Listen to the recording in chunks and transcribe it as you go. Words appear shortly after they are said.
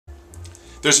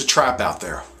There's a trap out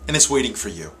there, and it's waiting for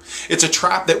you. It's a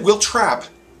trap that will trap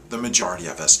the majority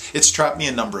of us. It's trapped me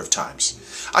a number of times.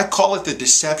 I call it the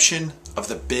deception of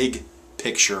the big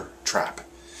picture trap.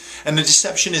 And the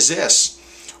deception is this.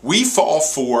 We fall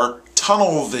for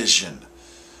tunnel vision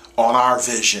on our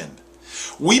vision.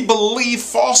 We believe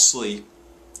falsely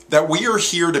that we are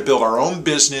here to build our own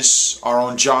business, our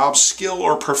own job, skill,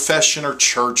 or profession, or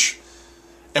church.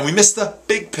 And we miss the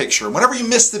big picture. Whenever you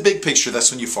miss the big picture,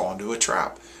 that's when you fall into a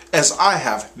trap. As I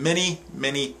have many,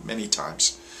 many, many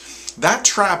times. That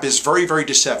trap is very, very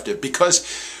deceptive because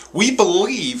we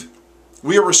believe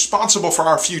we are responsible for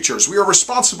our futures. We are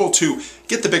responsible to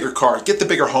get the bigger car, get the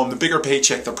bigger home, the bigger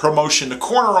paycheck, the promotion, the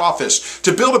corner office,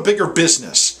 to build a bigger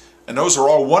business. And those are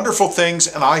all wonderful things,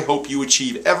 and I hope you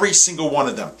achieve every single one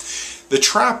of them. The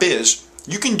trap is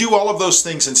you can do all of those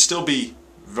things and still be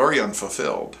very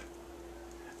unfulfilled.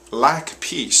 Lack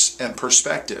peace and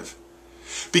perspective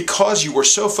because you were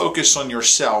so focused on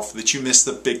yourself that you miss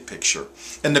the big picture.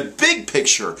 And the big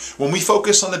picture, when we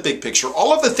focus on the big picture,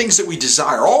 all of the things that we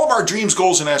desire, all of our dreams,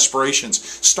 goals, and aspirations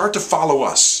start to follow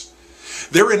us.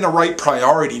 They're in the right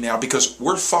priority now because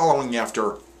we're following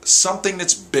after something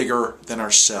that's bigger than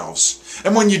ourselves.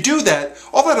 And when you do that,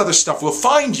 all that other stuff will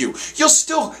find you. You'll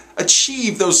still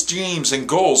achieve those dreams and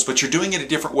goals, but you're doing it a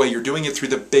different way. You're doing it through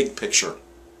the big picture.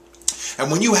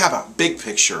 And when you have a big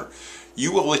picture,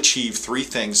 you will achieve three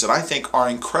things that I think are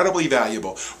incredibly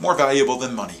valuable, more valuable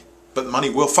than money. But money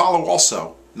will follow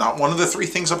also. Not one of the three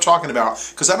things I'm talking about,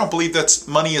 because I don't believe that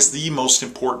money is the most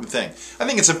important thing. I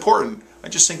think it's important. I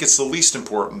just think it's the least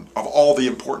important of all the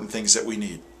important things that we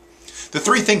need. The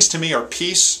three things to me are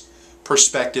peace,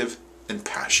 perspective, and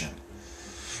passion.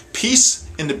 Peace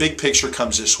in the big picture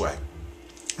comes this way.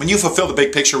 When you fulfill the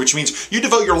big picture, which means you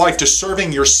devote your life to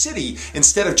serving your city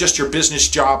instead of just your business,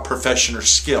 job, profession, or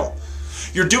skill.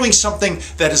 You're doing something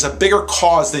that is a bigger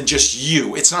cause than just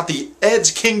you. It's not the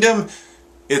Ed's kingdom,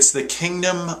 it's the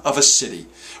kingdom of a city.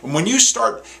 And when you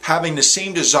start having the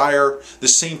same desire, the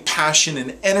same passion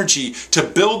and energy to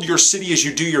build your city as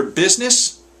you do your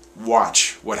business,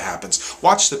 watch what happens.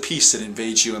 Watch the peace that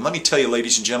invades you. And let me tell you,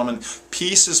 ladies and gentlemen,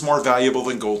 peace is more valuable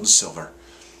than gold and silver.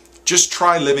 Just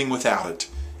try living without it.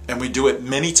 And we do it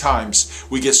many times.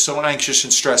 We get so anxious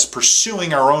and stressed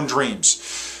pursuing our own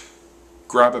dreams.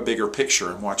 Grab a bigger picture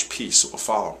and watch peace. It will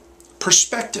follow.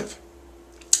 Perspective.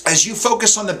 As you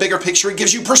focus on the bigger picture, it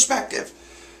gives you perspective.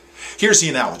 Here's the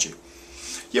analogy.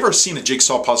 You ever seen a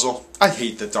jigsaw puzzle? I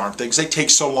hate the darn things. They take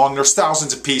so long. There's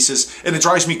thousands of pieces and it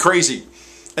drives me crazy.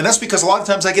 And that's because a lot of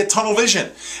times I get tunnel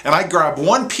vision. And I grab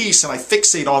one piece and I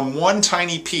fixate on one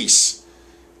tiny piece.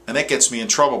 And that gets me in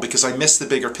trouble because I miss the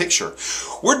bigger picture.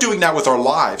 We're doing that with our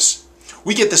lives.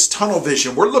 We get this tunnel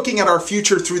vision. We're looking at our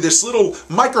future through this little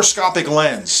microscopic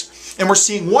lens. And we're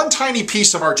seeing one tiny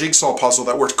piece of our jigsaw puzzle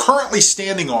that we're currently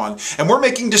standing on. And we're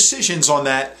making decisions on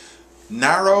that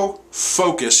narrow,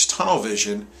 focused tunnel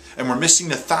vision. And we're missing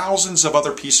the thousands of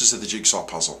other pieces of the jigsaw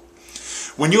puzzle.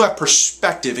 When you have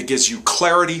perspective, it gives you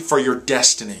clarity for your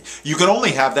destiny. You can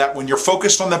only have that when you're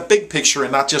focused on the big picture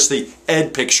and not just the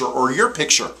Ed picture or your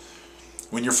picture.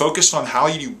 When you're focused on how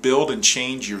you build and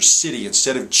change your city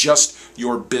instead of just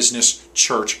your business,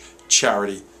 church,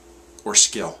 charity, or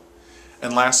skill.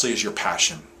 And lastly is your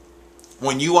passion.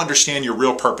 When you understand your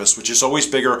real purpose, which is always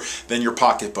bigger than your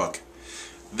pocketbook,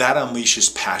 that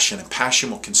unleashes passion, and passion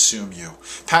will consume you.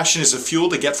 Passion is a fuel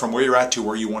to get from where you're at to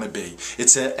where you want to be.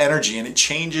 It's an energy, and it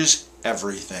changes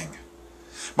everything.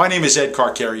 My name is Ed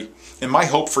Carcarey, and my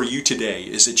hope for you today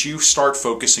is that you start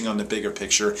focusing on the bigger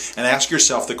picture and ask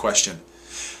yourself the question,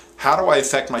 how do I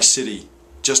affect my city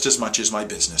just as much as my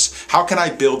business? How can I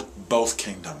build both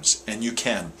kingdoms? And you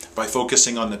can by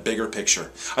focusing on the bigger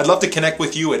picture. I'd love to connect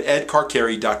with you at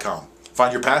edcarcarey.com.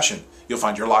 Find your passion. You'll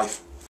find your life.